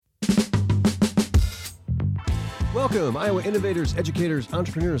Welcome, Iowa innovators, educators,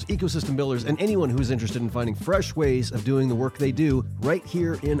 entrepreneurs, ecosystem builders, and anyone who is interested in finding fresh ways of doing the work they do right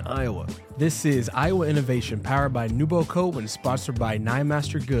here in Iowa. This is Iowa Innovation, powered by NuboCo and sponsored by Nine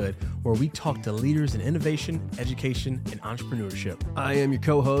Master Good, where we talk to leaders in innovation, education, and entrepreneurship. I am your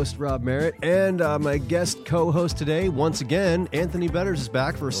co-host, Rob Merritt, and my guest co-host today, once again, Anthony Betters is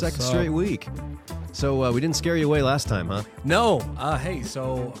back for a second straight week. So we didn't scare you away last time, huh? No. Hey,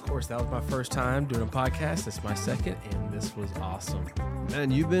 so of course that was my first time doing a podcast. It's my second, and this was awesome.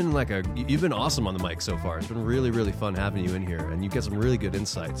 And you've been awesome on the mic so far. It's been really, really fun having you in here, and you get some really good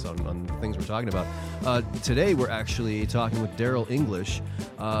insights on the things we're talking about. Today we're actually talking with Darryl English,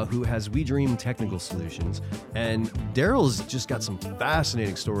 who has WeDream Technical Solutions, and Darryl's just got some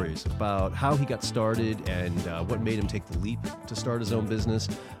fascinating stories about how he got started and what made him take the leap to start his own business.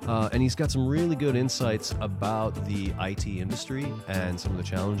 And he's got some really good insights about the IT industry and some of the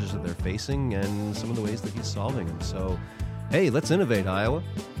challenges that they're facing and some of the ways that he's solving them. So, hey, let's innovate, Iowa.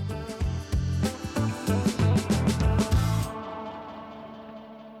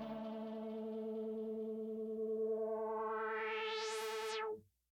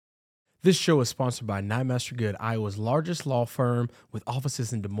 This show is sponsored by Nine Master Good, Iowa's largest law firm with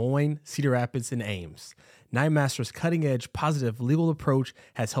offices in Des Moines, Cedar Rapids, and Ames. Nine Master's cutting-edge, positive legal approach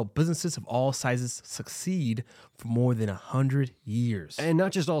has helped businesses of all sizes succeed for more than 100 years. And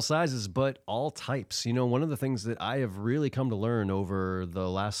not just all sizes, but all types. You know, one of the things that I have really come to learn over the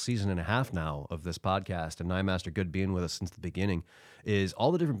last season and a half now of this podcast, and Nine Master Good being with us since the beginning, is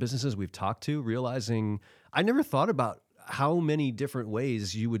all the different businesses we've talked to, realizing I never thought about how many different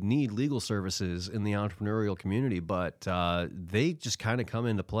ways you would need legal services in the entrepreneurial community, but they just kind of come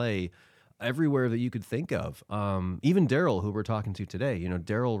into play everywhere that you could think of. Even Darryl, who we're talking to today, you know,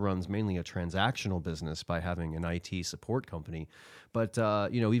 Darryl runs mainly a transactional business by having an IT support company. But,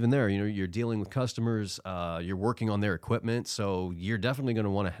 even there, you're dealing with customers, you're working on their equipment. So you're definitely going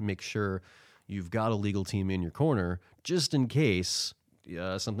to want to make sure you've got a legal team in your corner just in case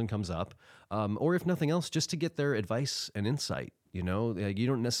something comes up. Or if nothing else, just to get their advice and insight. You know, you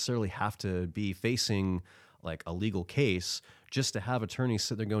don't necessarily have to be facing like a legal case just to have attorneys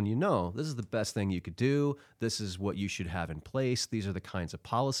sit there going, this is the best thing you could do. This is what you should have in place. These are the kinds of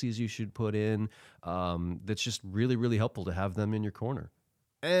policies you should put in. That's just really, really helpful to have them in your corner.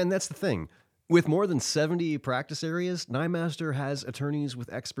 And that's the thing. With more than 70 practice areas, Nine Master has attorneys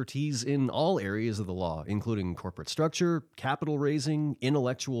with expertise in all areas of the law, including corporate structure, capital raising,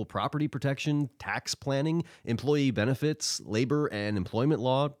 intellectual property protection, tax planning, employee benefits, labor and employment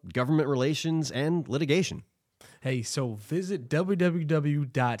law, government relations, and litigation. Hey, so visit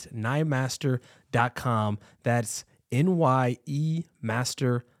www.nyemaster.com. That's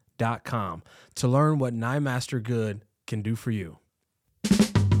NYEmaster.com to learn what Nine Master Good can do for you.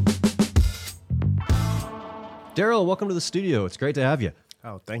 Darryl, welcome to the studio. It's great to have you.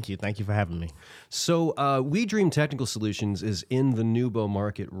 Oh, thank you. Thank you for having me. So WeDream Technical Solutions is in the Nubo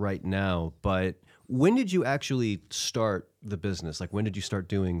market right now, but when did you actually start the business? Like, when did you start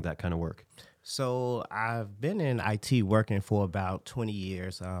doing that kind of work? So I've been in IT working for about 20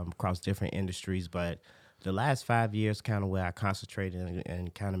 years across different industries, but the last 5 years kind of where I concentrated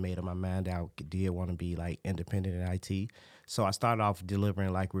and kind of made up my mind I did want to be like independent in IT. So I started off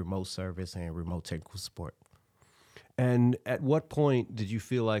delivering like remote service and remote technical support. And at what point did you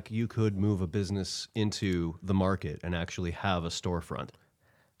feel like you could move a business into the market and actually have a storefront?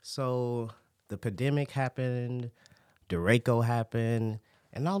 So the pandemic happened, Darryl happened,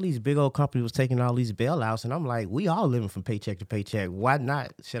 and all these big old companies was taking all these bailouts, and I'm like, we all living from paycheck to paycheck. Why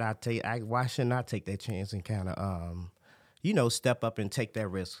shouldn't I take that chance and kind of, step up and take that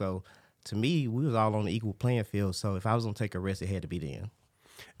risk? So to me, we was all on the equal playing field. So if I was gonna take a risk, it had to be then.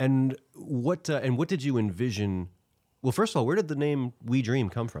 And what did you envision? Well, first of all, where did the name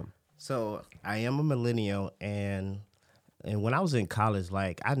WeDream come from? So I am a millennial, and when I was in college,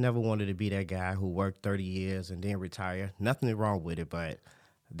 like I never wanted to be that guy who worked 30 years and then retire. Nothing wrong with it, but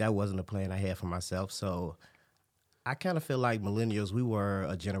that wasn't a plan I had for myself. So I kind of feel like millennials, we were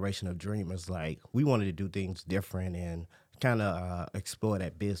a generation of dreamers. Like we wanted to do things different and kind of explore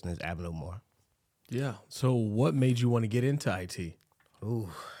that business avenue more. Yeah. So what made you want to get into IT?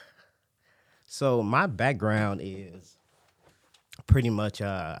 Ooh. So my background is pretty much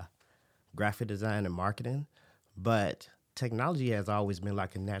graphic design and marketing, but technology has always been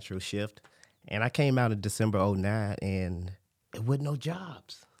like a natural shift. And I came out in December 2009 and it wasn't no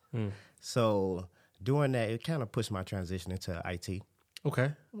jobs. So doing that, it kind of pushed my transition into IT.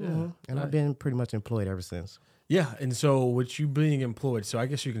 Okay. Yeah. Mm-hmm. And I've been pretty much employed ever since. Yeah. And so with you being employed, so I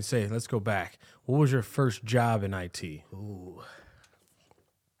guess you can say, let's go back. What was your first job in IT? Ooh.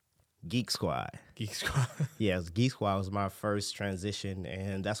 Geek Squad. Geek Squad. Yes, Geek Squad was my first transition,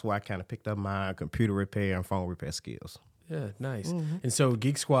 and that's where I kind of picked up my computer repair and phone repair skills. Yeah, nice. And so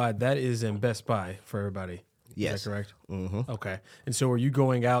Geek Squad, that is in Best Buy for everybody. Yes. Is that correct? Mm-hmm. Okay. And so are you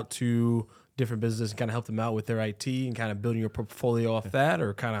going out to different businesses and kind of help them out with their IT and kind of building your portfolio off that,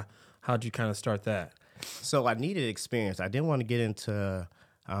 or kind of how'd you kind of start that? So I needed experience. I didn't want to get into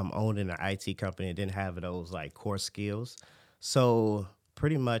owning an IT company and didn't have those like core skills. So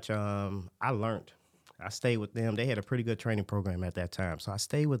pretty much I learned. I stayed with them. They had a pretty good training program at that time. So I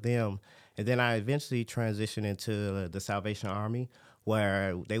stayed with them. And then I eventually transitioned into the Salvation Army,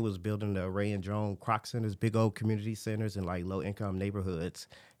 where they was building the Ray and Joan Croc centers, big old community centers in like low income neighborhoods.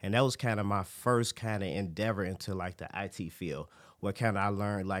 And that was kind of my first kind of endeavor into like the IT field, where kind of I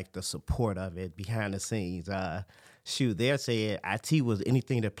learned like the support of it behind the scenes. They said IT was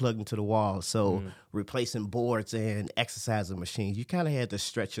anything that plugged into the wall. So replacing boards and exercising machines, you kind of had to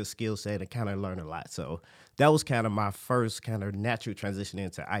stretch your skill set and kind of learn a lot. So that was kind of my first kind of natural transition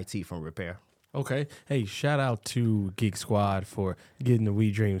into IT from repair. Okay. Hey, shout out to Geek Squad for getting the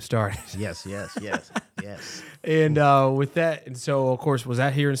WeDream started. Yes. And with that, and so of course, was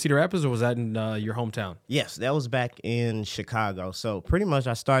that here in Cedar Rapids or was that in your hometown? Yes, that was back in Chicago. So pretty much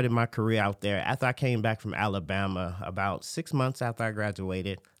I started my career out there. After I came back from Alabama, about 6 months after I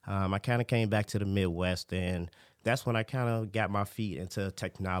graduated, I kind of came back to the Midwest, and that's when I kind of got my feet into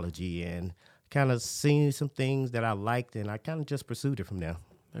technology and kind of seen some things that I liked, and I kind of just pursued it from there.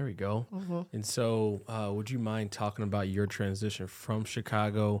 There we go. And so would you mind talking about your transition from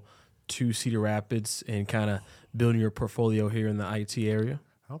Chicago to Cedar Rapids and kind of building your portfolio here in the IT area?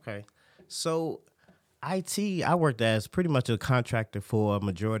 Okay. So IT, I worked as pretty much a contractor for a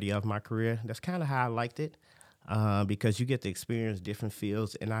majority of my career. That's kind of how I liked it because you get to experience different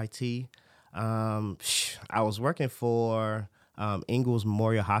fields in IT. I was working for Ingalls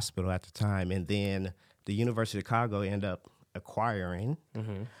Memorial Hospital at the time, and then the University of Chicago ended up acquiring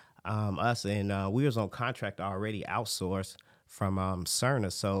us, and we was on contract already outsourced from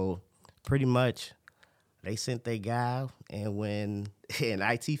Cerner. So pretty much they sent their guy, and when in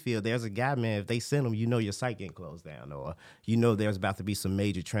IT field there's a guy, man, if they send him, you know your site getting closed down, or you know there's about to be some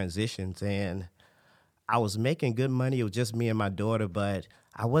major transitions. And I was making good money. It was just me and my daughter, but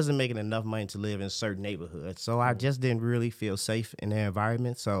I wasn't making enough money to live in certain neighborhoods. So I just didn't really feel safe in their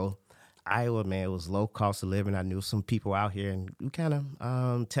environment. So Iowa, man, it was low cost of living. I knew some people out here, and we kind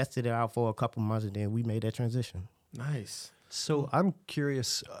of tested it out for a couple months, and then we made that transition. Nice. So I'm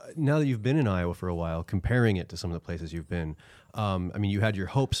curious, now that you've been in Iowa for a while, comparing it to some of the places you've been, I mean, you had your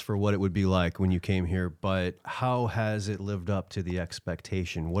hopes for what it would be like when you came here, but how has it lived up to the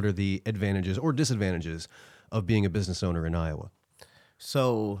expectation? What are the advantages or disadvantages of being a business owner in Iowa?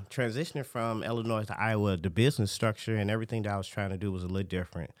 So transitioning from Illinois to Iowa, the business structure and everything that I was trying to do was a little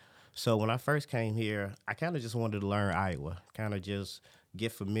different. So when I first came here, I kind of just wanted to learn Iowa, kind of just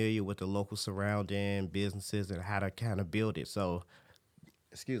get familiar with the local surrounding businesses and how to kind of build it. So,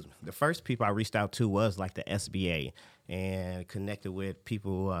 the first people I reached out to was like the SBA and connected with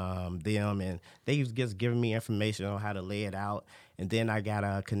people, them, and they was just giving me information on how to lay it out. And then I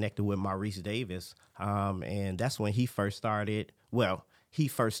got connected with Maurice Davis, and that's when he first started. Well, he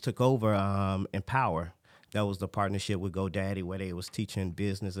first took over Empower. That was the partnership with GoDaddy where they was teaching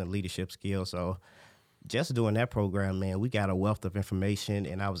business and leadership skills. So just doing that program, man, we got a wealth of information,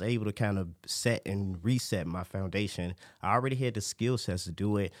 and I was able to kind of set and reset my foundation. I already had the skill sets to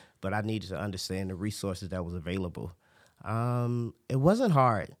do it, but I needed to understand the resources that was available. It wasn't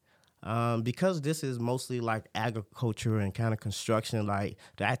hard because this is mostly like agriculture and kind of construction. Like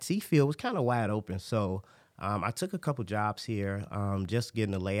the IT field was kind of wide open. So I took a couple jobs here, just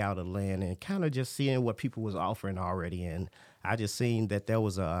getting the layout of land and kind of just seeing what people was offering already. And I just seen that there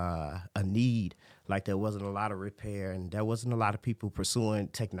was a need, like there wasn't a lot of repair and there wasn't a lot of people pursuing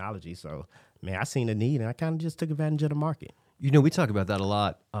technology. So, man, I seen the need and I kind of just took advantage of the market. You know, we talk about that a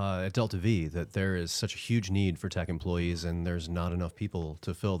lot at Delta V, that there is such a huge need for tech employees and there's not enough people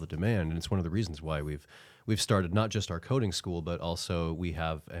to fill the demand. And it's one of the reasons why we've started not just our coding school, but also we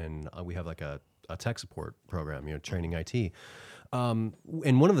have like a tech support program, you know, training IT. And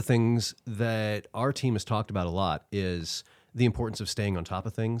one of the things that our team has talked about a lot is the importance of staying on top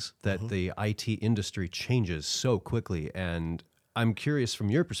of things, that the IT industry changes so quickly. And I'm curious from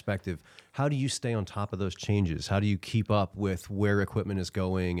your perspective, how do you stay on top of those changes? How do you keep up with where equipment is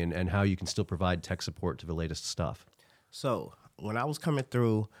going and how you can still provide tech support to the latest stuff? So when I was coming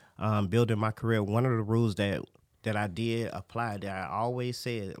through building my career, one of the rules that I did apply that I always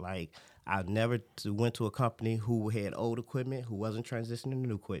said, like, I never went to a company who had old equipment, who wasn't transitioning to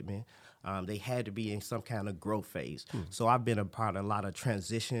new equipment. They had to be in some kind of growth phase. So I've been a part of a lot of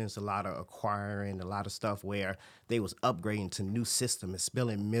transitions, a lot of acquiring, a lot of stuff where they was upgrading to new system and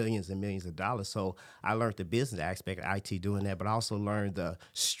spilling millions and millions of dollars. So I learned the business aspect of IT doing that, but I also learned the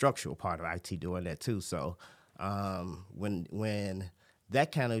structural part of IT doing that too. So when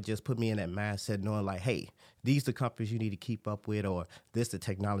that kind of just put me in that mindset, knowing like, hey, these the companies you need to keep up with, or this the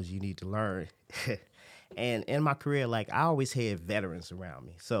technology you need to learn. And in my career, like I always had veterans around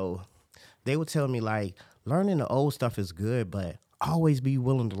me. So they would tell me like, learning the old stuff is good, but always be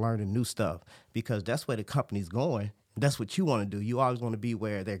willing to learn the new stuff because that's where the company's going. That's what you want to do. You always want to be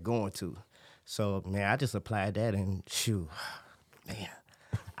where they're going to. So, man, I just applied that and shoot, man,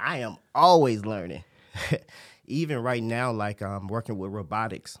 I am always learning. Even right now, like I'm working with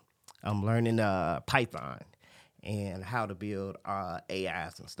robotics. I'm learning Python and how to build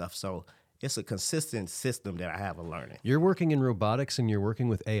AIs and stuff. So it's a consistent system that I have of learning. You're working in robotics and you're working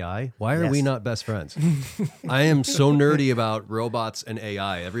with AI. Why are Yes. we not best friends? I am so nerdy about robots and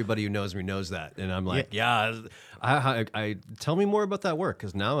AI. Everybody who knows me knows that, and I'm like, I tell me more about that work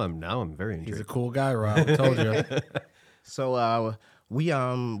because now I'm very He's intrigued. a cool guy, Rob. I told you. So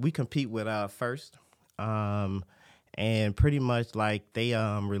we compete with First, and pretty much like they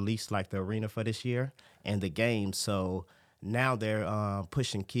released like the arena for this year and the game. So now they're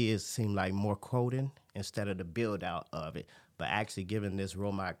pushing kids seem like more coding instead of the build out of it, but actually giving this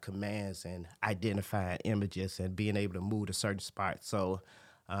robot commands and identifying images and being able to move to certain spots. So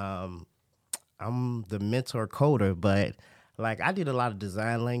I'm the mentor coder, but like I did a lot of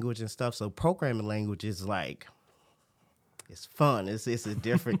design language and stuff. So programming language is like, it's fun. It's a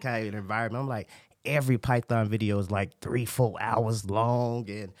different kind of environment. I'm like, every Python video is like 3-4 hours long,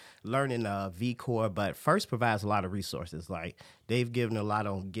 and learning VCore. But First provides a lot of resources. Like they've given a lot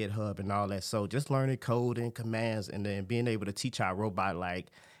on GitHub and all that. So just learning code and commands, and then being able to teach our robot like,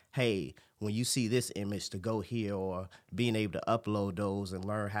 hey, when you see this image to go here, or being able to upload those and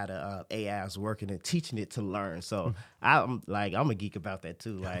learn how the AI is working and teaching it to learn. So I'm a geek about that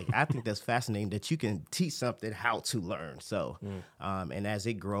too. Like I think that's fascinating that you can teach something how to learn. So and as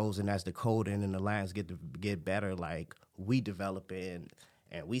it grows and as the coding and the lines get better, like we develop it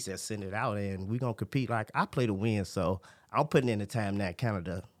and we just send it out and we gonna compete. Like I play to win, so I'm putting in the time now, kind of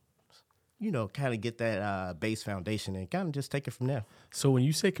to, kind of get that base foundation and kind of just take it from there. So when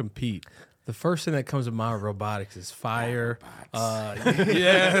you say compete, the first thing that comes to mind with robotics is fire.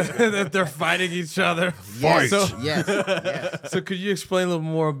 That they're fighting each other. Yes, So, yes. so could you explain a little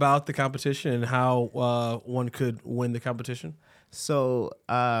more about the competition and how one could win the competition? So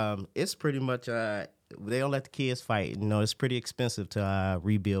it's pretty much they don't let the kids fight. It's pretty expensive to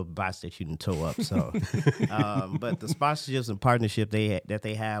rebuild bots that you can tow up. So, but the sponsorships and partnership that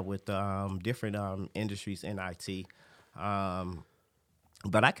they have with different industries in IT.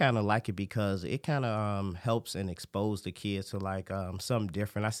 But I kind of like it because it kind of helps and expose the kids to like something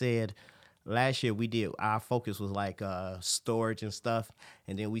different. I said last year our focus was like storage and stuff,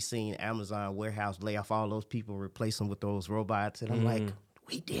 and then we seen Amazon warehouse lay off all those people, replace them with those robots, and I'm like,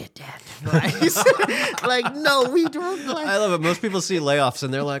 we did that. Like no, we don't. Like, I love it. Most people see layoffs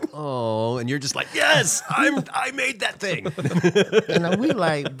and they're like, "Oh," and you're just like, "Yes, I made that thing." and we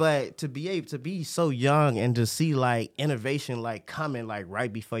like, but to be able to be so young and to see like innovation like coming like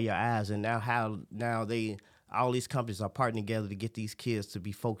right before your eyes, and now all these companies are partnering together to get these kids to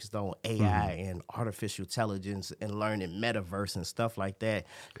be focused on AI and artificial intelligence and learning metaverse and stuff like that.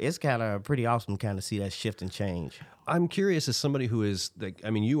 It's kind of pretty awesome kind of see that shift and change. I'm curious, as somebody who is,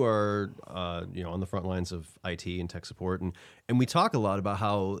 you are, on the front lines of IT and tech support, and we talk a lot about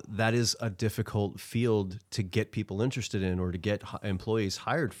how that is a difficult field to get people interested in or to get employees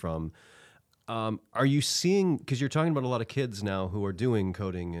hired from. Are you seeing, because you're talking about a lot of kids now who are doing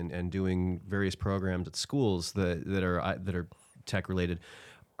coding and doing various programs at schools that are tech related,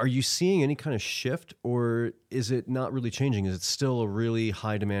 are you seeing any kind of shift, or is it not really changing? Is it still a really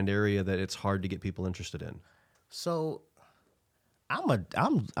high demand area that it's hard to get people interested in? So I'm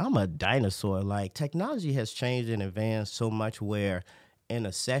a dinosaur. Like technology has changed and advanced so much where in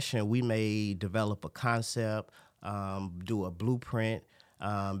a session we may develop a concept, do a blueprint.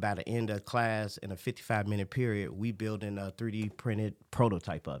 By the end of class, in a 55-minute period, we build in a 3D printed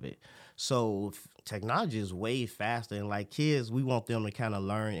prototype of it. So technology is way faster. And like kids, we want them to kind of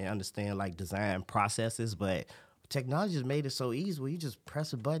learn and understand like design processes, but technology has made it so easy where you just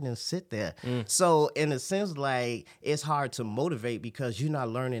press a button and sit there. So in a sense, like, it's hard to motivate because you're not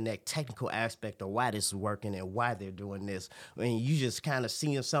learning that technical aspect of why this is working and why they're doing this. I mean, you just kind of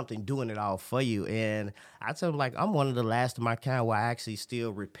seeing something doing it all for you. And I tell them, like, I'm one of the last of my kind where I actually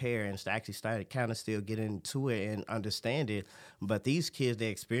still repair and actually started kind of still getting into it and understand it. But these kids,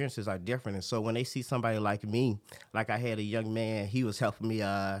 their experiences are different. And so when they see somebody like me, like I had a young man, he was helping me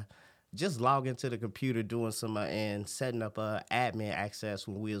just log into the computer doing some and setting up admin access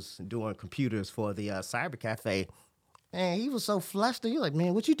when we was doing computers for the cyber cafe. And he was so flustered. He was like,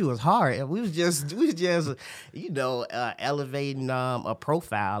 man, what you do is hard. And we was just elevating a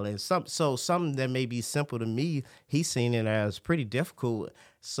profile. And something that may be simple to me, he's seen it as pretty difficult.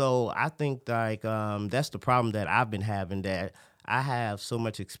 So I think like that's the problem that I've been having, that I have so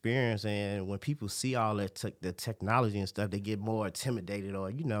much experience, and when people see all that the technology and stuff, they get more intimidated,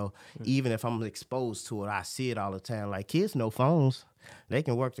 or, even if I'm exposed to it, I see it all the time. Like, kids know phones. They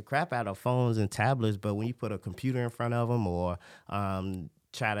can work the crap out of phones and tablets, but when you put a computer in front of them or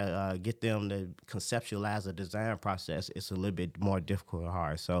try to get them to conceptualize a design process, it's a little bit more difficult and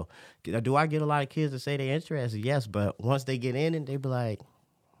hard. So do I get a lot of kids that say they're interested? Yes, but once they get in it, they be like,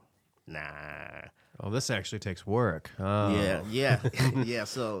 nah. Oh, this actually takes work. Oh. Yeah. Yeah.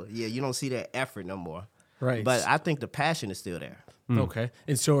 So, you don't see that effort no more. Right. But I think the passion is still there. Okay.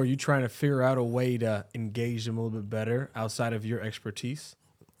 And so are you trying to figure out a way to engage them a little bit better outside of your expertise?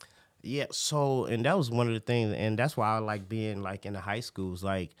 Yeah. So, and that was one of the things, and that's why I like being like in the high schools,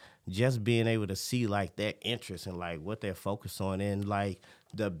 like just being able to see like their interest and like what they're focused on. And like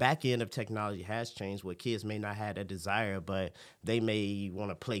the back end of technology has changed where kids may not have that desire, but they may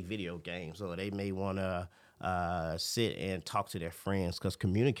want to play video games, or they may want to sit and talk to their friends, because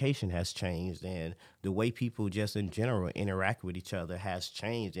communication has changed and the way people just in general interact with each other has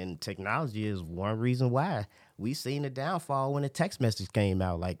changed. And technology is one reason why we seen the downfall when the text message came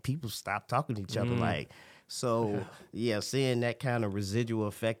out. Like, people stopped talking to each other. So seeing that kind of residual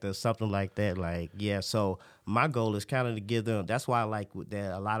effect or something like that, so my goal is kind of to give them, that's why I like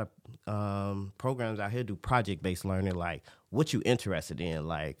that a lot of programs out here do project-based learning, like what you interested in,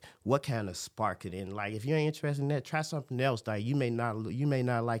 like what kind of spark it in. Like, if you ain't interested in that, try something else. Like, you may not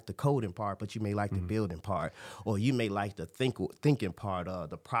like the coding part, but you may like the building part, or you may like the thinking part,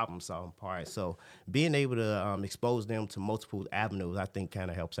 the problem solving part. So being able to expose them to multiple avenues, I think kind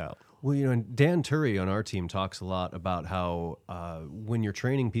of helps out. Well, and Dan Turry on our team talks a lot about how when you're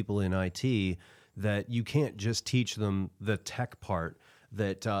training people in IT, that you can't just teach them the tech part,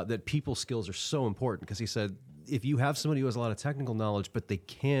 that people skills are so important, because he said if you have somebody who has a lot of technical knowledge, but they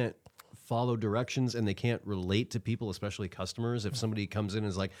can't follow directions and they can't relate to people, especially customers, if somebody comes in and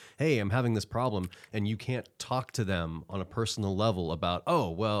is like, hey, I'm having this problem, and you can't talk to them on a personal level about,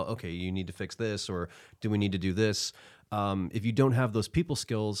 oh, well, okay, you need to fix this, or do we need to do this? If you don't have those people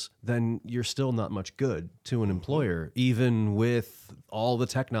skills, then you're still not much good to an employer, even with all the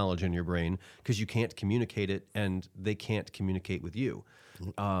tech knowledge in your brain, because you can't communicate it and they can't communicate with you.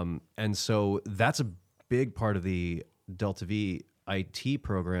 And so that's a big part of the Delta V IT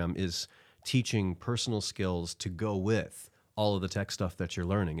program, is teaching personal skills to go with all of the tech stuff that you're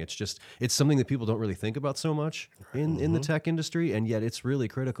learning. It's something that people don't really think about so much in the tech industry, and yet it's really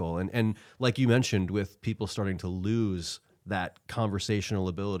critical. And like you mentioned, with people starting to lose that conversational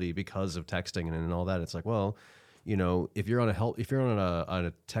ability because of texting and all that, it's like, well, if you're on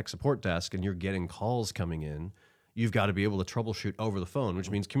a tech support desk and you're getting calls coming in, you've got to be able to troubleshoot over the phone, which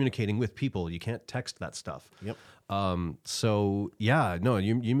means communicating with people. You can't text that stuff. Yep. You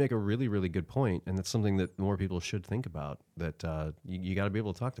make a really, really good point, and it's something that more people should think about, that you got to be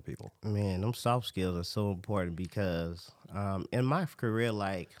able to talk to people. Man, them soft skills are so important, because in my career,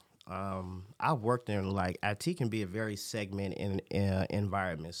 I've worked in, IT can be a very segmented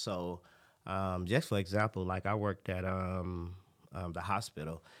environment. So just for example, I worked at the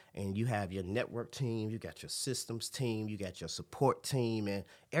hospital, and you have your network team, you got your systems team, you got your support team, and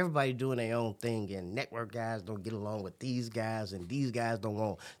everybody doing their own thing. And network guys don't get along with these guys, and these guys don't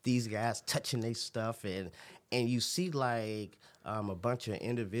want these guys touching their stuff, and you see a bunch of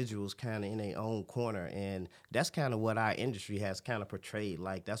individuals kind of in their own corner, and that's kind of what our industry has kind of portrayed.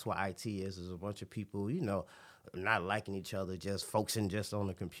 That's what IT is a bunch of people, not liking each other, just focusing just on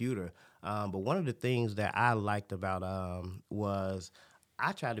the computer. But one of the things that I liked about was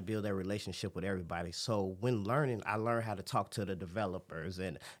I tried to build that relationship with everybody. So when learning, I learned how to talk to the developers,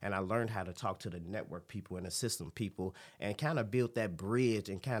 and I learned how to talk to the network people and the system people, and kind of built that bridge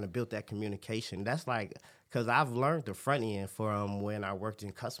and kind of built that communication. That's because I've learned the front end from when I worked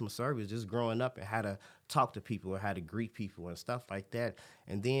in customer service, just growing up, and how to talk to people and how to greet people and stuff like that.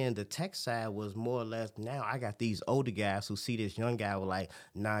 And then the tech side was more or less, now I got these older guys who see this young guy, were like,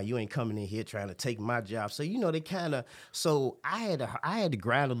 nah, you ain't coming in here trying to take my job. So, they kind of, so I had to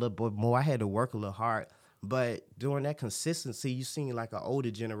grind a little bit more. I had to work a little hard. But during that consistency, you seen like an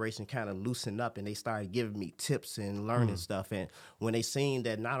older generation kind of loosen up, and they started giving me tips and learning stuff. And when they seen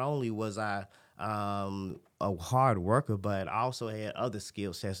that not only was I a hard worker, but I also had other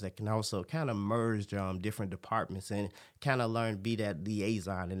skill sets that can also kind of merge different departments and kind of learn to be that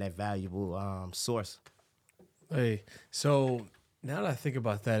liaison and that valuable source. Hey, so now that I think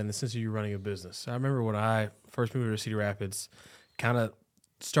about that in the sense of you running a business, I remember when I first moved to Cedar Rapids, kind of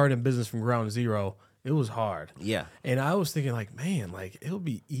starting business from ground zero. It was hard. Yeah. And I was thinking like, man, like it'll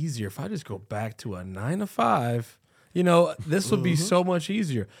be easier if I just go back to a 9 to 5. This would be so much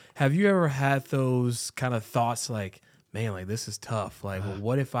easier. Have you ever had those kind of thoughts like, man, like this is tough. Like, well,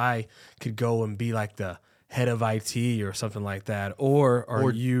 what if I could go and be like the head of IT or something like that?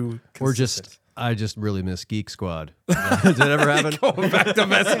 Or you consistent? I just really miss Geek Squad. Did that ever happen? Going back to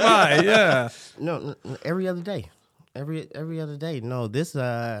Best Buy, yeah. No, every other day. Every other day. No, this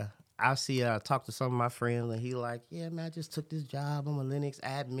I talk to some of my friends, and he like, yeah, man, I just took this job. I'm a Linux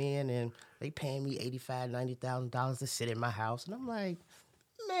admin, and they paying me $90,000 to sit in my house. And I'm like,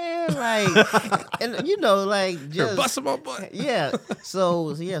 man, like, and just You're busting my butt. Yeah.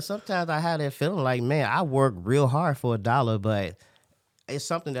 So sometimes I have that feeling like, man, I work real hard for $1, but it's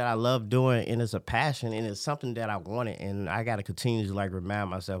something that I love doing, and it's a passion, and it's something that I wanted, and I got to continue to remind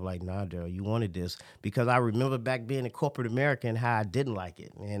myself like, nah, Darryl, you wanted this, because I remember back being in corporate America and how I didn't like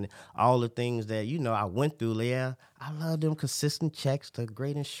it, and all the things that I went through. Yeah, I love them consistent checks, the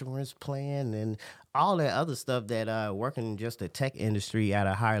great insurance plan, and all that other stuff that working in just the tech industry at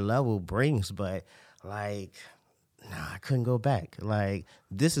a higher level brings, but like. Nah, I couldn't go back. Like,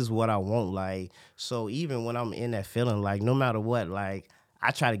 this is what I want. Like, so even when I'm in that feeling, like, no matter what, like, I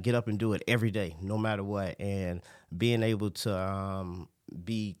try to get up and do it every day, no matter what. And being able to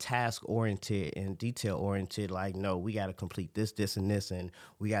be task-oriented and detail-oriented, like, no, we got to complete this, this, and this, and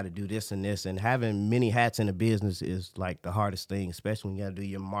we got to do this and this. And having many hats in the business is, like, the hardest thing, especially when you got to do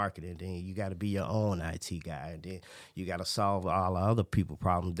your marketing. Then you got to be your own IT guy. And then you got to solve all the other people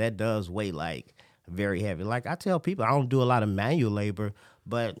problems. That does weigh, like, very heavy. Like I tell people, I don't do a lot of manual labor,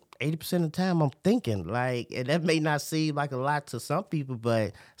 but 80% of the time I'm thinking, like, and that may not seem like a lot to some people,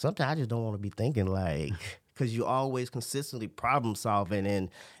 but sometimes I just don't want to be thinking, like, because you always consistently problem solving, and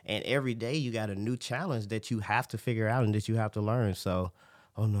every day you got a new challenge that you have to figure out and that you have to learn. So,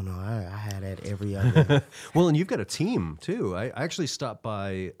 oh no, I had that every other. Well, and you've got a team too. I actually stopped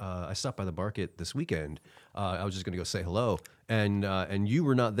by. I stopped by the market this weekend. I was just going to go say hello, and you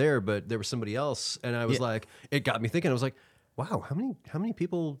were not there, but there was somebody else, and I was like, it got me thinking. I was like, wow, how many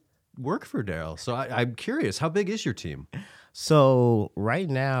people work for Darryl? So I'm curious, how big is your team? So right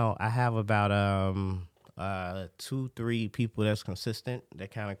now I have about 2-3 people that's consistent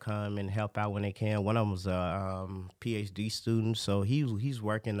that kind of come and help out when they can. One of them was a PhD student, so he's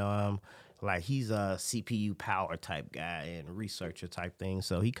working like he's a CPU power type guy and researcher type thing.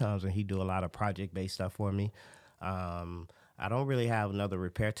 So he comes and he do a lot of project based stuff for me. I don't really have another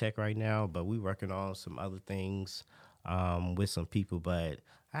repair tech right now, but we working on some other things with some people. But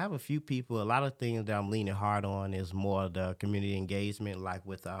I have a few people. A lot of things that I'm leaning hard on is more the community engagement, like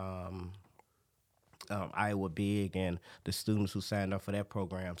with Iowa Big and the students who signed up for that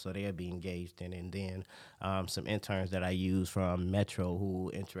program, so they'll be engaged in. And then some interns that I use from Metro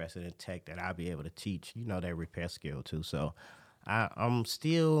who interested in tech that I'll be able to teach, their repair skill too. So I'm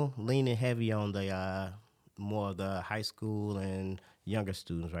still leaning heavy on the more of the high school and younger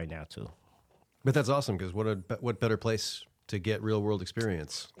students right now too. But that's awesome, because what better place to get real world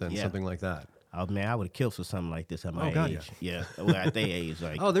experience than something like that? Oh man, I would have killed for something like this at my God, age. Yeah, well, at their age,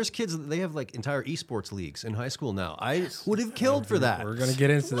 like. Oh, there's kids. They have like entire esports leagues in high school now. I would have killed for that. We're gonna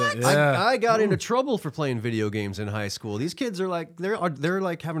get into that. Yeah. I got into trouble for playing video games in high school. These kids are like they're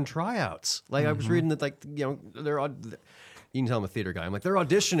like having tryouts. Like I was reading that you can tell I'm a theater guy. I'm like, they're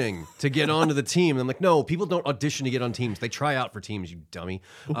auditioning to get onto the team. And I'm like, no, people don't audition to get on teams. They try out for teams, you dummy.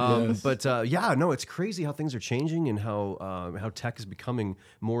 Yes. But it's crazy how things are changing and how tech is becoming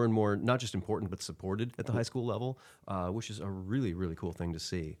more and more, not just important, but supported at the high school level, which is a really, really cool thing to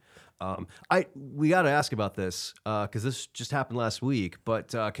see. We got to ask about this because this just happened last week.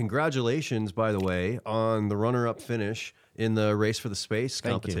 But congratulations, by the way, on the runner-up finish in the Race for the Space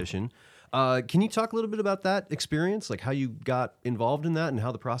competition. Can you talk a little bit about that experience, like how you got involved in that and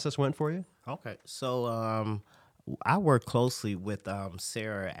how the process went for you? Okay, so I work closely with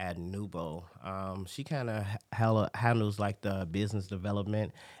Sarah at Nubo. She kind of handles like the business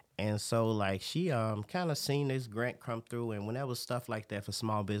development, And so like she kind of seen this grant come through, and whenever stuff like that for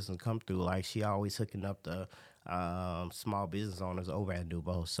small business come through, like she always hooking up the small business owners over at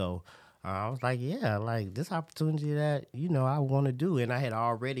Dubo. So I was like, yeah, like this opportunity that I want to do, and I had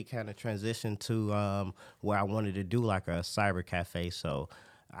already kind of transitioned to where I wanted to do like a cyber cafe. So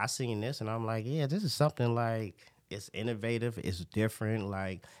I seen this, and I'm like, yeah, this is something like it's innovative, it's different,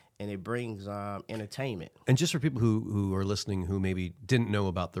 like, and it brings entertainment. And just for people who are listening who maybe didn't know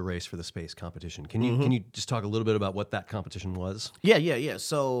about the Race for the Space competition, can you just talk a little bit about what that competition was? Yeah.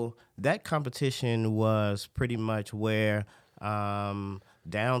 So that competition was pretty much where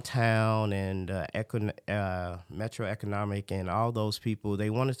downtown and Metro Economic and all those people,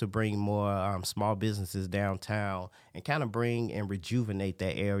 they wanted to bring more small businesses downtown and kind of bring and rejuvenate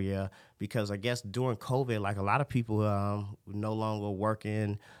that area, because I guess during COVID, like a lot of people no longer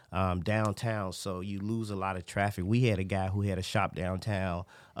working downtown, so you lose a lot of traffic. We had a guy who had a shop downtown,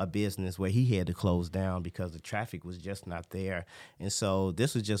 a business where he had to close down because the traffic was just not there. And so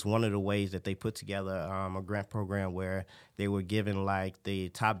this was just one of the ways that they put together a grant program where they were giving like the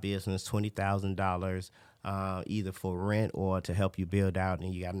top business $20,000 either for rent or to help you build out,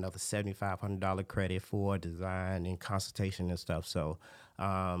 and you got another $7,500 credit for design and consultation and stuff. So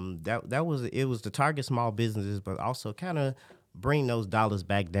it was to target small businesses, but also kind of bring those dollars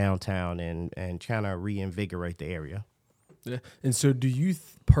back downtown and trying to reinvigorate the area. Yeah. And so do you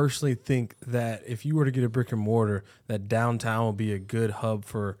personally think that if you were to get a brick and mortar, that downtown will be a good hub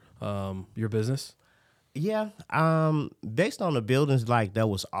for your business? Yeah, based on the buildings like that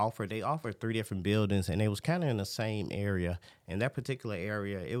was offered, they offered 3 different buildings, and it was kind of in the same area. In that particular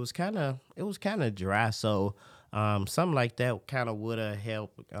area, it was kind of dry. So something like that kind of would have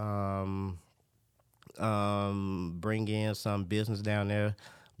helped bring in some business down there.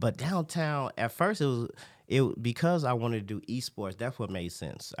 But downtown, at first, because I wanted to do esports, that's what made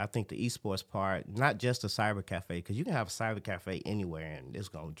sense. I think the esports part, not just a cyber cafe, because you can have a cyber cafe anywhere and it's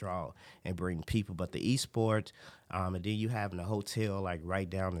going to draw and bring people. But the esports, and then you having a hotel like right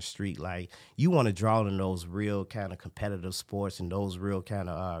down the street, like you want to draw in those real kind of competitive sports and those real kind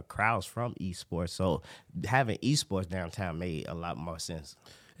of crowds from esports. So having esports downtown made a lot more sense.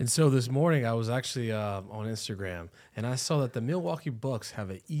 And so this morning I was actually on Instagram, and I saw that the Milwaukee Bucks have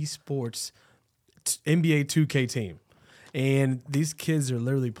an esports NBA 2K team. And these kids are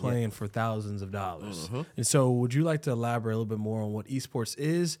literally playing for thousands of dollars. Mm-hmm. And so would you like to elaborate a little bit more on what esports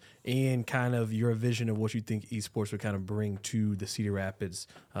is and kind of your vision of what you think esports would kind of bring to the Cedar Rapids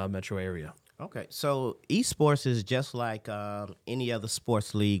metro area? Okay, so esports is just like any other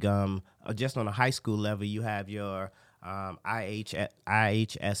sports league. Just on a high school level, you have your IHSA,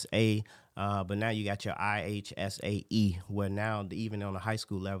 but now you got your IHSAE, where now even on the high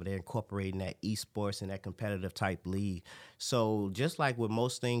school level, they're incorporating that esports and that competitive type league. So just like with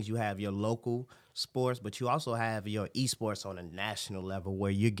most things, you have your local sports, but you also have your esports on a national level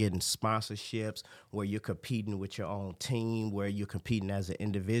where you're getting sponsorships, where you're competing with your own team, where you're competing as an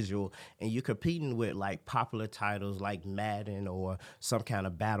individual, and you're competing with like popular titles like Madden or some kind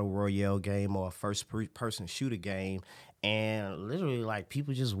of battle royale game or a first-person shooter game, and literally like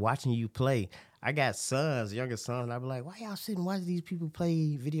people just watching you play. I got sons, younger sons, and I be like, why y'all sitting watching these people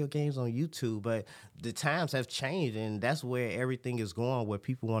play video games on YouTube? But the times have changed, and that's where everything is going, where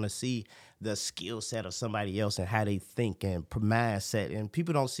people want to see the skill set of somebody else and how they think and mindset. And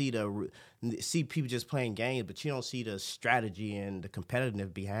people don't see people just playing games, but you don't see the strategy and the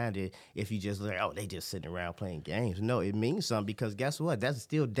competitiveness behind it if you just like, oh, they just sitting around playing games. No, it means something, because guess what? That's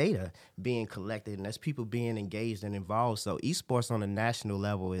still data being collected, and that's people being engaged and involved. So esports on a national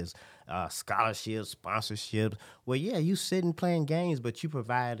level is scholarships, sponsorships, where, yeah, you sitting playing games, but you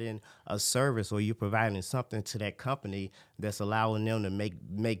providing a service or you providing something to that company that's allowing them to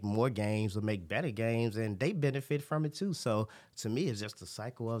make more games or make better games, and they benefit from it too. So to me, it's just a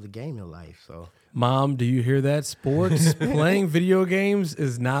cycle of the gaming life. So, Mom, do you hear that? Sports playing video games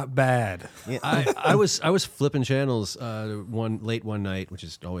is not bad. Yeah. I was flipping channels one night, which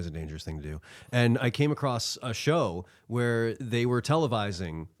is always a dangerous thing to do, and I came across a show where they were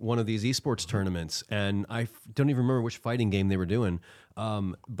televising one of these esports tournaments, and I don't even remember which fighting game they were doing.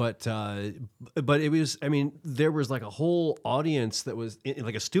 But it was, I mean, there was like a whole audience that was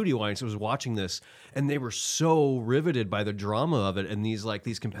like a studio audience that was watching this, and they were so riveted by the drama of it. And these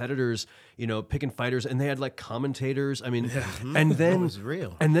competitors, picking fighters, and they had like commentators. I mean, and then it was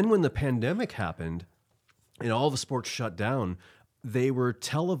real. And then when the pandemic happened and all the sports shut down, they were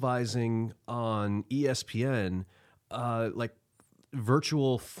televising on ESPN, like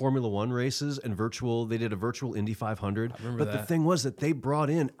virtual Formula One races and they did a virtual Indy 500. But the that. thing was that they brought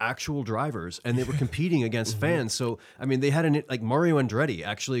in actual drivers and they were competing against fans. So, I mean, they had like Mario Andretti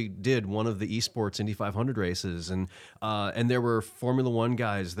actually did one of the esports Indy 500 races. And there were Formula One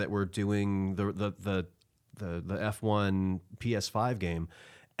guys that were doing the F1 PS5 game.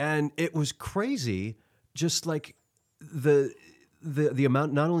 And it was crazy, just like the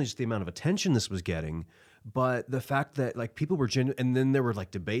amount, not only just the amount of attention this was getting, but the fact that like people were and then there were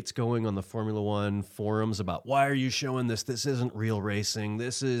like debates going on the Formula One forums about, why are you showing this? This isn't real racing.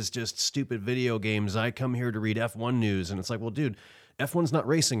 This is just stupid video games. I come here to read F1 news. And it's like, well, dude, F1's not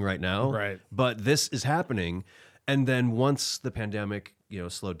racing right now, Right. but this is happening. And then once the pandemic,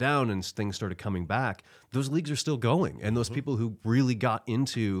 slowed down and things started coming back, those leagues are still going. And those people who really got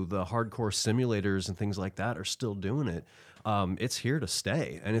into the hardcore simulators and things like that are still doing it. It's here to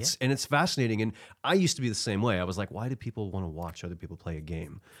stay, and it's fascinating. And I used to be the same way. I was like, why do people want to watch other people play a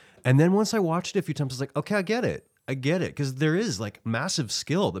game? And then once I watched it a few times, I was like, okay, I get it, because there is like massive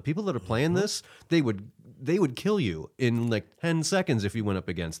skill. The people that are playing this, they would kill you in like 10 seconds if you went up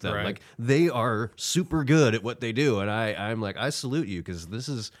against them. Right. Like they are super good at what they do, and I'm like, I salute you, because this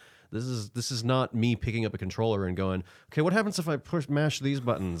is not me picking up a controller and going, okay, what happens if I mash these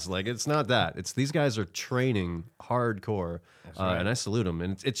buttons? Like, it's not that. It's these guys are training hardcore, and I salute them.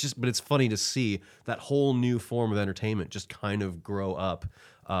 And but it's funny to see that whole new form of entertainment just kind of grow up.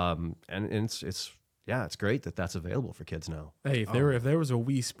 And it's great that that's available for kids now. Hey, if there was a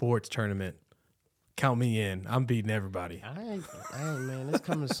Wii Sports tournament, count me in. I'm beating everybody. I ain't, man. It's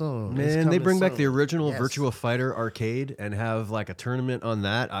coming soon. Man, they bring back the original Virtua Fighter arcade and have like a tournament on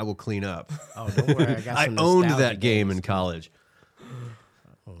that. I will clean up. Oh, don't worry. I got I some owned nostalgia that game games. in college.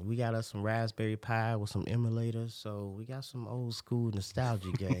 We got us some Raspberry Pi with some emulators, so we got some old school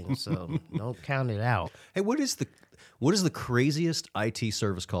nostalgia games. So don't count it out. Hey, what is the craziest IT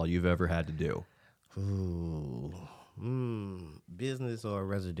service call you've ever had to do? Ooh, business or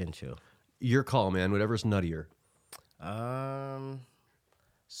residential? Your call, man. Whatever's nuttier.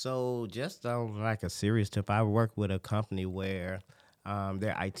 So just on like a serious tip, I worked with a company where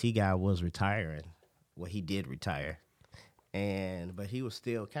their IT guy was retiring. Well, he did retire, but he was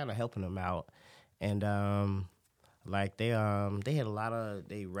still kind of helping them out, and like they had a lot of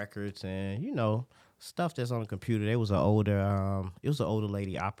their records and stuff that's on the computer. There was an older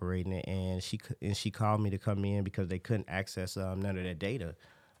lady operating it, and she called me to come in because they couldn't access none of their data.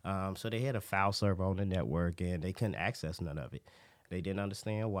 So they had a file server on the network, and they couldn't access none of it. They didn't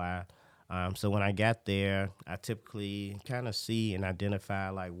understand why. So when I got there, I typically kind of see and identify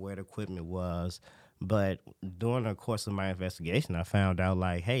like where the equipment was. But during the course of my investigation, I found out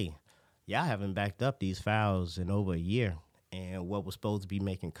like, hey, y'all haven't backed up these files in over a year. And what was supposed to be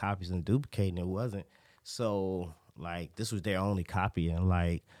making copies and duplicating, it wasn't. So like this was their only copy, and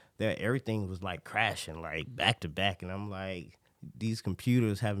like everything was like crashing like back to back. And I'm like, these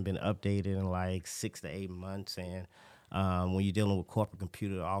computers haven't been updated in like 6 to 8 months, and when you're dealing with corporate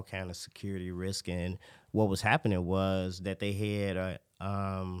computers, all kind of security risk. And what was happening was that they had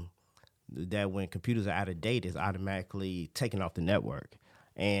that when computers are out of date, it's automatically taken off the network,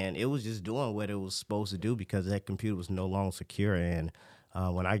 and it was just doing what it was supposed to do because that computer was no longer secure. And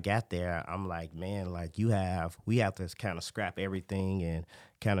when I got there, I'm like, man, like we have to kind of scrap everything and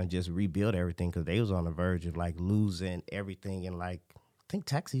kind of just rebuild everything, because they was on the verge of like losing everything. And like, I think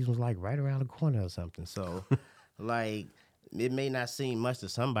tax season was like right around the corner or something. So like, it may not seem much to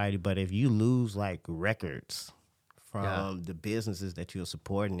somebody, but if you lose like records from the businesses that you're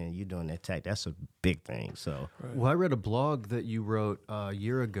supporting and you're doing that tech, that's a big thing. So, Well, I read a blog that you wrote a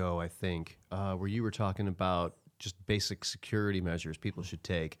year ago, I think, where you were talking about just basic security measures people should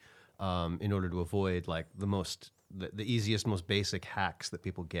take in order to avoid like the easiest, most basic hacks that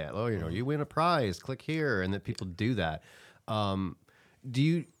people get. Oh, you win a prize, click here, and that people do that. Do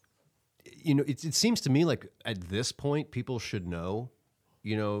you, it seems to me like at this point people should know,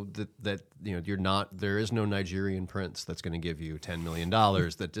 that you're not, there is no Nigerian prince that's going to give you $10 million.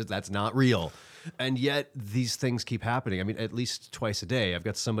 That's not real. And yet these things keep happening. I mean, at least twice a day, I've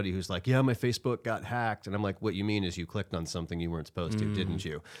got somebody who's like, yeah, my Facebook got hacked. And I'm like, what you mean is you clicked on something you weren't supposed to, didn't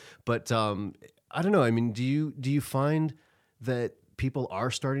you? But I don't know. I mean, do you find that people are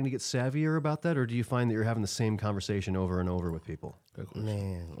starting to get savvier about that, or do you find that you're having the same conversation over and over with people?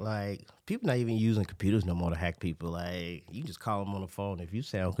 Man, like, people not even using computers no more to hack people. Like, you just call them on the phone. If you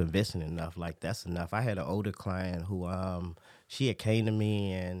sound convincing enough, like, that's enough. I had an older client who, she had came to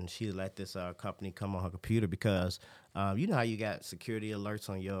me and she let this company come on her computer because, you know how you got security alerts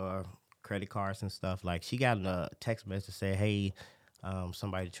on your credit cards and stuff? Like, she got a text message to say, hey,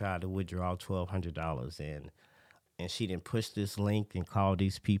 somebody tried to withdraw $1,200. and she didn't push this link and call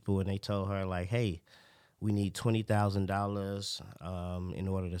these people, and they told her like, hey, we need $20,000 in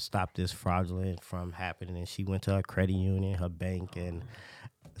order to stop this fraudulent from happening. And she went to her credit union, her bank, and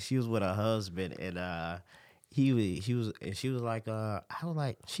she was with her husband, and she was like, I was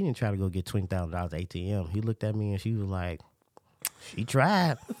like, she didn't try to go get $20,000 ATM. He looked at me and she was like, she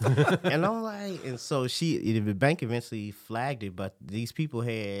tried. And I'm like, and so the bank eventually flagged it, but these people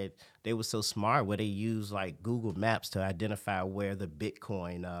they were so smart where they used like Google Maps to identify where the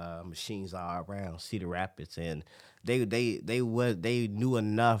Bitcoin machines are around Cedar Rapids, and they knew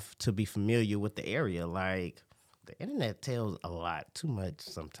enough to be familiar with the area. Like, the internet tells a lot too much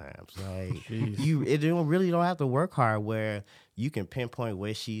sometimes. Like, you really don't have to work hard, where you can pinpoint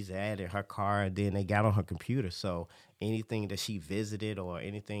where she's at in her car, and then they got on her computer. So anything that she visited or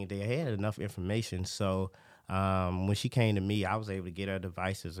anything, they had enough information. So when she came to me, I was able to get her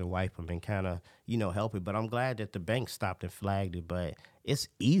devices and wipe them and kind of, help it. But I'm glad that the bank stopped and flagged it. But it's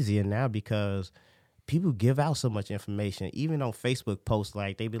easier now because people give out so much information. Even on Facebook posts,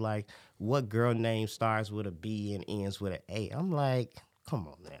 like, they be like, what girl name starts with a B and ends with an A? I'm like, come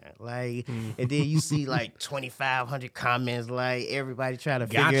on, man. Like, and then you see like 2,500 comments, like everybody trying to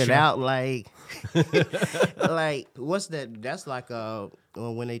figure it out. Like, like, what's that? That's like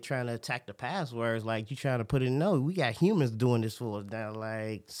when they trying to attack the passwords, like you trying to put it, no, we got humans doing this for us now.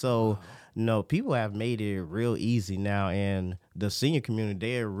 Like, so no, people have made it real easy now, and the senior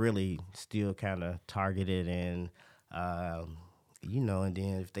community, they're really still kind of targeted, and and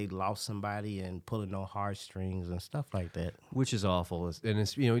then if they lost somebody and pulling on heartstrings and stuff like that, which is awful. And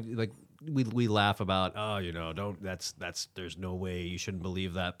it's, like we laugh about, there's no way, you shouldn't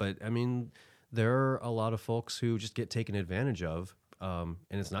believe that. But I mean, there are a lot of folks who just get taken advantage of. And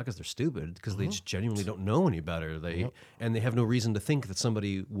it's not because they're stupid, because they just genuinely don't know any better. And they have no reason to think that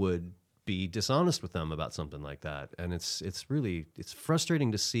somebody would be dishonest with them about something like that. And it's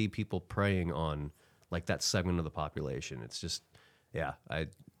frustrating to see people preying on like that segment of the population. It's just, yeah. I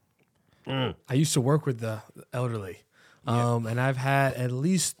used to work with the elderly, and I've had at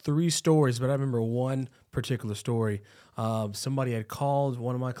least 3 stories, but I remember one particular story. Somebody had called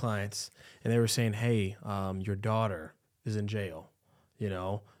one of my clients, and they were saying, hey, your daughter is in jail,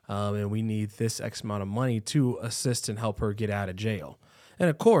 and we need this X amount of money to assist and help her get out of jail. And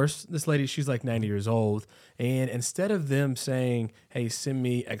of course, this lady, she's like 90 years old. And instead of them saying, hey, send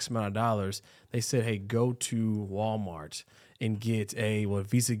me X amount of dollars, they said, hey, go to Walmart and get a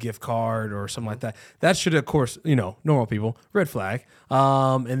Visa gift card or something like that. That should, of course, normal people, red flag.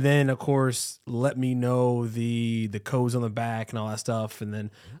 And then, of course, let me know the codes on the back and all that stuff. And then,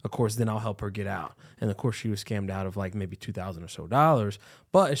 of course, then I'll help her get out. And, of course, she was scammed out of like maybe $2,000 or so dollars.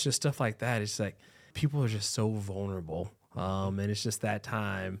 But it's just stuff like that. It's like people are just so vulnerable. And it's just that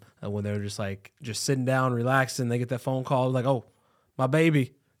time when they're just sitting down, relaxing. They get that phone call like, oh, my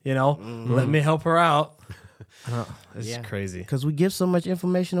baby, let me help her out. It's crazy. Because we give so much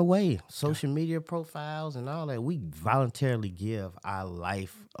information away, social media profiles and all that. We voluntarily give our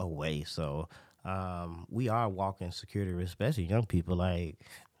life away. So we are walking security risk, especially young people. Like,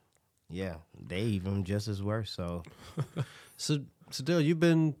 yeah, they even just as worse. So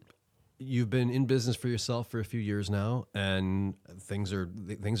Darryl, you've been in business for yourself for a few years now, and things are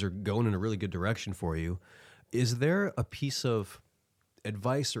going in a really good direction for you. Is there a piece of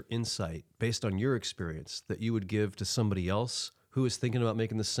advice or insight based on your experience that you would give to somebody else who is thinking about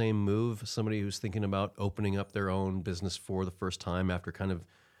making the same move, somebody who's thinking about opening up their own business for the first time after kind of,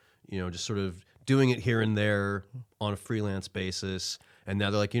 just sort of doing it here and there on a freelance basis, and now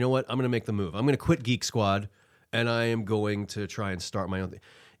they're like, you know what, I'm going to make the move. I'm going to quit Geek Squad, and I am going to try and start my own thing.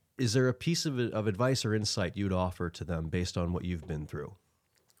 Is there a piece of advice or insight you'd offer to them based on what you've been through?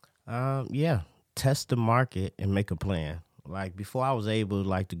 Yeah, test the market and make a plan. Like, before I was able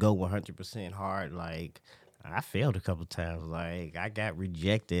to go 100% hard, like, I failed a couple times. Like, I got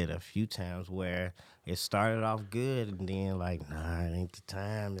rejected a few times where it started off good and then like, nah, it ain't the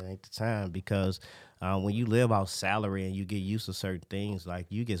time. Because when you live off salary and you get used to certain things, like,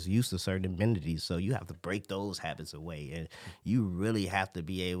 you get used to certain amenities. So you have to break those habits away, and you really have to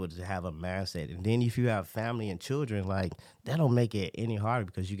be able to have a mindset. And then if you have family and children, like, that don't make it any harder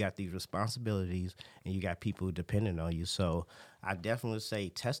because you got these responsibilities and you got people depending on you. So I definitely say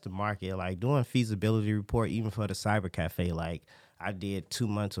test the market, like doing feasibility report, even for the cyber cafe. Like, I did 2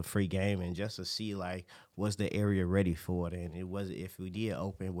 months of free gaming just to see, like, was the area ready for it? And if we did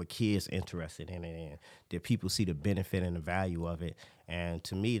open, were kids interested in it? And did people see the benefit and the value of it? And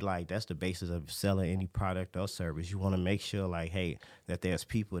to me, like, that's the basis of selling any product or service. You want to make sure, like, hey, that there's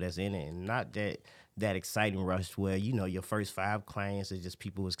people that's in it, and not that exciting rush where, you know, your first 5 clients is just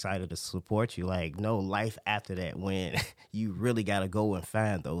people excited to support you. Like, no, life after that, when you really got to go and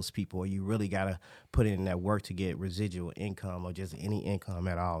find those people, or you really got to put in that work to get residual income or just any income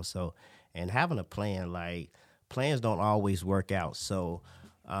at all. So, and having a plan, like, plans don't always work out. So,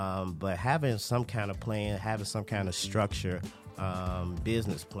 but having some kind of plan, having some kind of structure,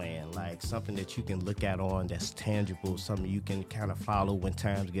 business plan, like something that you can look at on that's tangible, something you can kind of follow when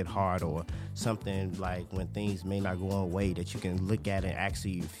times get hard, or something like when things may not go on way that you can look at and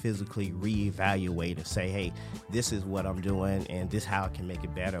actually physically reevaluate and say, hey, this is what I'm doing and this how I can make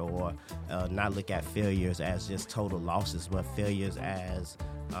it better, or not look at failures as just total losses, but failures as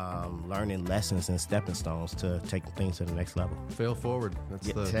learning lessons and stepping stones to take things to the next level. Fail forward. That's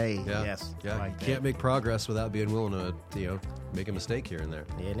Yes. Yeah. Like You can't make progress without being willing to, make a mistake here and there.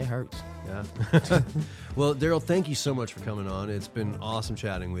 Yeah, and it hurts. Yeah. Well, Darryl, thank you so much for coming on. It's been awesome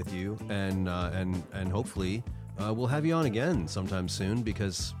chatting with you, and hopefully we'll have you on again sometime soon,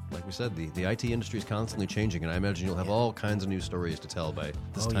 because, like we said, the IT industry is constantly changing, and I imagine you'll have all kinds of new stories to tell by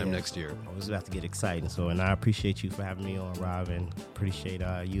this time next year. I was about to get exciting. So, and I appreciate you for having me on, Rob, and appreciate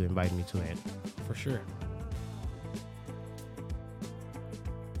you inviting me to it. For sure.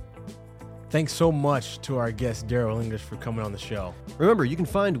 Thanks so much to our guest, Darryl English, for coming on the show. Remember, you can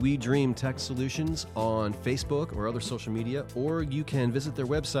find WeDream Tech Solutions on Facebook or other social media, or you can visit their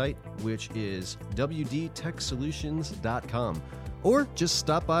website, which is wdtechsolutions.com. Or just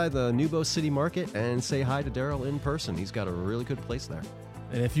stop by the Nubo City Market and say hi to Darryl in person. He's got a really good place there.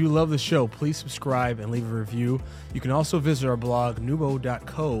 And if you love the show, please subscribe and leave a review. You can also visit our blog,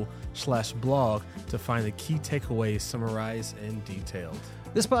 nubo.co/blog, to find the key takeaways summarized and detailed.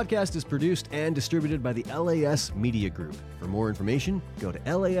 This podcast is produced and distributed by the LAS Media Group. For more information, go to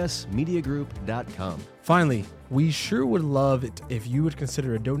lasmediagroup.com. Finally, we sure would love it if you would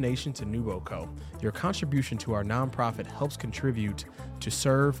consider a donation to Nubo Co. Your contribution to our nonprofit helps contribute to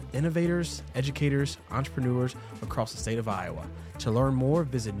serve innovators, educators, entrepreneurs across the state of Iowa. To learn more,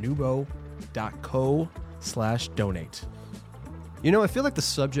 visit nubo.co/donate. I feel like the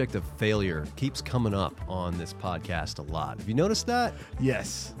subject of failure keeps coming up on this podcast a lot. Have you noticed that?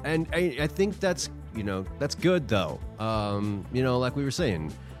 Yes. And I think that's good, though. Like we were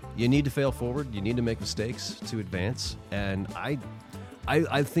saying, you need to fail forward. You need to make mistakes to advance. And I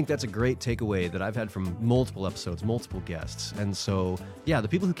think that's a great takeaway that I've had from multiple episodes, multiple guests. And so, the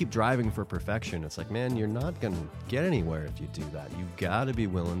people who keep driving for perfection, it's like, man, you're not going to get anywhere if you do that. You've got to be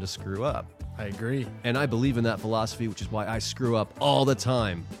willing to screw up. I agree. And I believe in that philosophy, which is why I screw up all the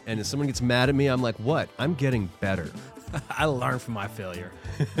time. And if someone gets mad at me, I'm like, what? I'm getting better. I learn from my failure.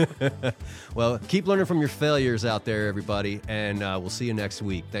 Well, keep learning from your failures out there, everybody. And we'll see you next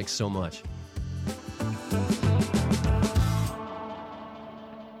week. Thanks so much.